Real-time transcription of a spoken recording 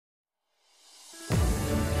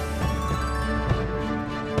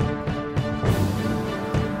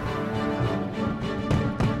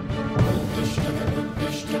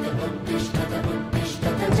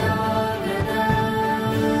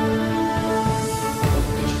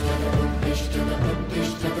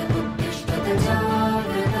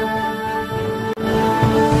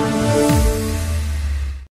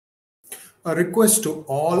A request to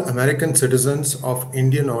all American citizens of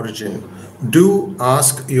Indian origin. Do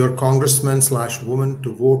ask your congressman/woman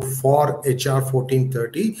to vote for HR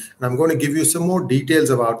 1430. And I'm going to give you some more details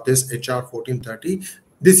about this HR 1430.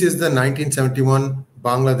 This is the 1971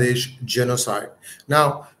 Bangladesh genocide.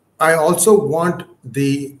 Now, I also want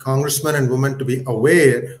the congressmen and women to be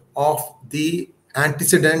aware of the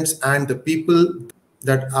antecedents and the people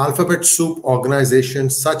that alphabet soup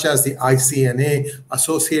organizations such as the ICNA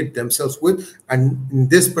associate themselves with. And in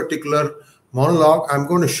this particular monologue, I'm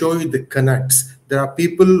going to show you the connects. There are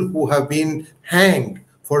people who have been hanged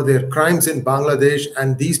for their crimes in Bangladesh,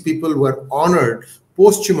 and these people were honored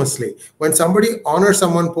posthumously. When somebody honors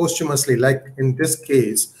someone posthumously, like in this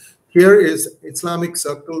case, here is Islamic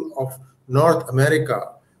Circle of North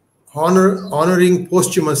America honoring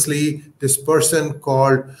posthumously this person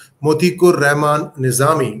called Motiur Rahman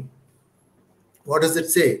Nizami. What does it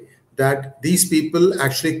say? That these people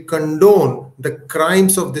actually condone the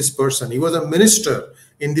crimes of this person. He was a minister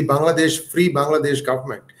in the Free Bangladesh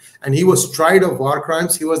government, and he was tried of war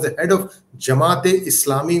crimes. He was the head of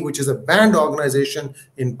Jamaat-e-Islami, which is a banned organization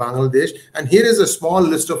in Bangladesh. And here is a small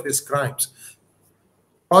list of his crimes: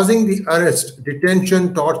 causing the arrest,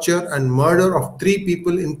 detention, torture, and murder of 3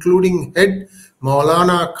 people, including head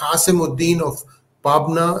Maulana Qasimuddin of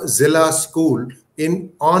Pabna Zilla School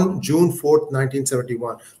on June 4th,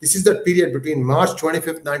 1971. This is the period between March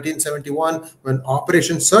 25th, 1971, when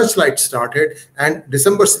Operation Searchlight started, and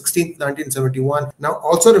December 16th, 1971. Now,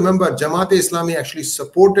 also remember, Jamaat-e-Islami actually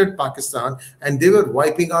supported Pakistan, and they were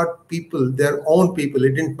wiping out people, their own people.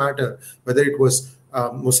 It didn't matter whether it was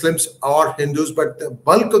Muslims or Hindus, but the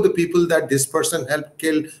bulk of the people that this person helped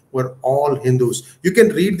kill were all Hindus. You can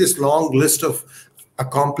read this long list of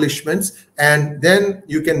accomplishments, and then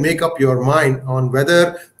you can make up your mind on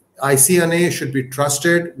whether ICNA should be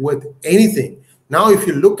trusted with anything. Now, if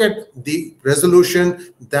you look at the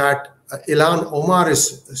resolution that Ilhan Omar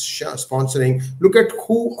is sponsoring, look at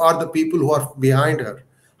who are the people who are behind her.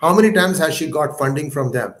 How many times has she got funding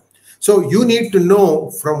from them? So you need to know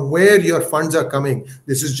from where your funds are coming.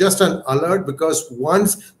 This is just an alert, because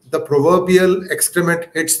once the proverbial excrement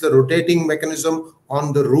hits the rotating mechanism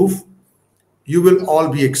on the roof, you will all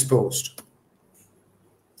be exposed.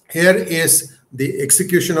 Here is the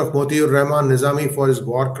execution of Motiur Rahman Nizami for his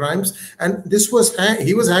war crimes. And this was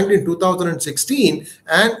he was hanged in 2016,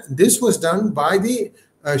 and this was done by the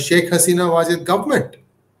Sheikh Hasina Wajid government.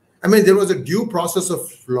 I mean, there was a due process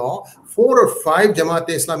of law. 4 or 5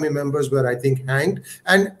 Jamaat-e-Islami members were, I think, hanged,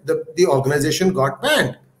 and the organization got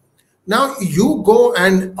banned. Now you go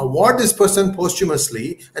and award this person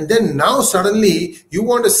posthumously, and then now suddenly you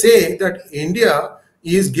want to say that India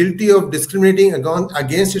is guilty of discriminating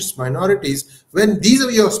against its minorities, when these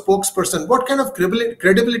are your spokesperson. What kind of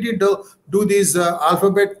credibility do these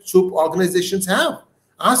alphabet soup organizations have?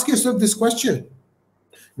 Ask yourself this question.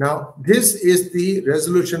 Now, this is the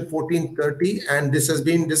resolution 1430, and this has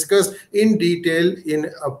been discussed in detail in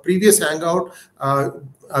a previous hangout.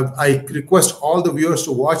 I request all the viewers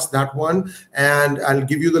to watch that one, and I'll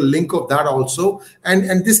give you the link of that also.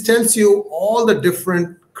 And this tells you all the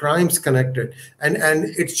different crimes connected, and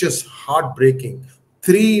it's just heartbreaking.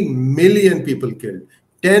 3 million people killed,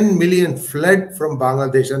 10 million fled from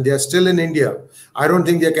Bangladesh, and they are still in India. I don't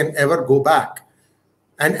think they can ever go back.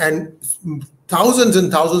 And thousands and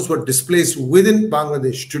thousands were displaced within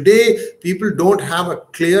Bangladesh. Today, people don't have a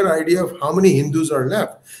clear idea of how many Hindus are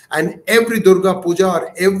left. And every Durga Puja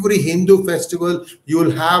or every Hindu festival, you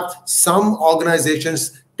will have some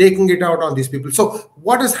organizations taking it out on these people. So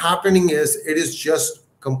what is happening is, it is just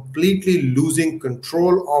completely losing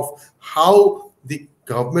control of how the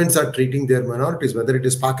governments are treating their minorities, whether it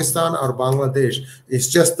is Pakistan or Bangladesh. It's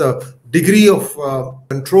just the degree of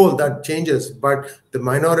control that changes, but the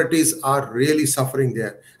minorities are really suffering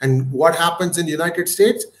there. And what happens in the United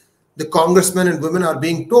States? The congressmen and women are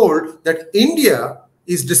being told that India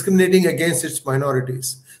is discriminating against its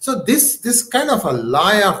minorities. So this kind of a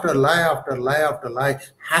lie after lie after lie after lie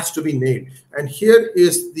has to be nailed. And here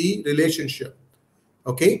is the relationship.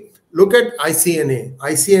 Okay, look at ICNA.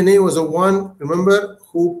 ICNA was the one, remember,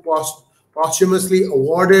 who posthumously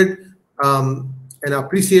awarded an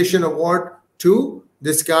appreciation award to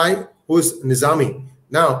this guy who's Nizami.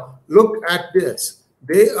 Now, look at this.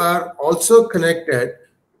 They are also connected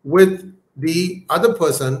with the other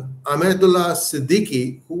person, Ahmedullah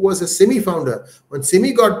Siddiqui, who was a SIMI founder. When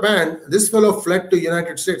SIMI got banned, this fellow fled to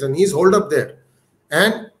United States, and he's holed up there.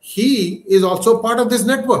 And he is also part of this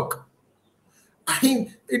network. I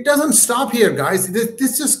mean, it doesn't stop here, guys.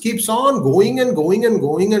 This just keeps on going and going and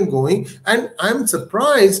going and going. And I'm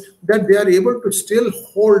surprised that they are able to still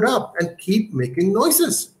hold up and keep making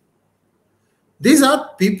noises. These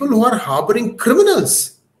are people who are harboring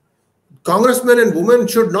criminals. Congressmen and women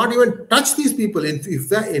should not even touch these people.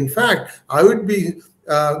 In fact, I would be,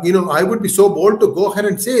 I would be so bold to go ahead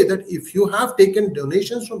and say that if you have taken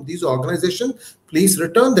donations from these organizations, please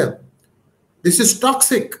return them. This is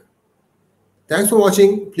toxic. Thanks for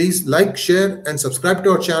watching. Please like, share, and subscribe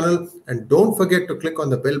to our channel. And don't forget to click on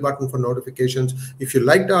the bell button for notifications. If you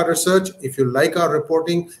liked our research, if you like our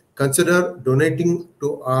reporting, consider donating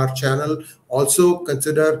to our channel. Also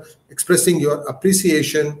consider expressing your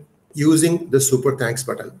appreciation using the super thanks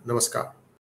button. Namaskar.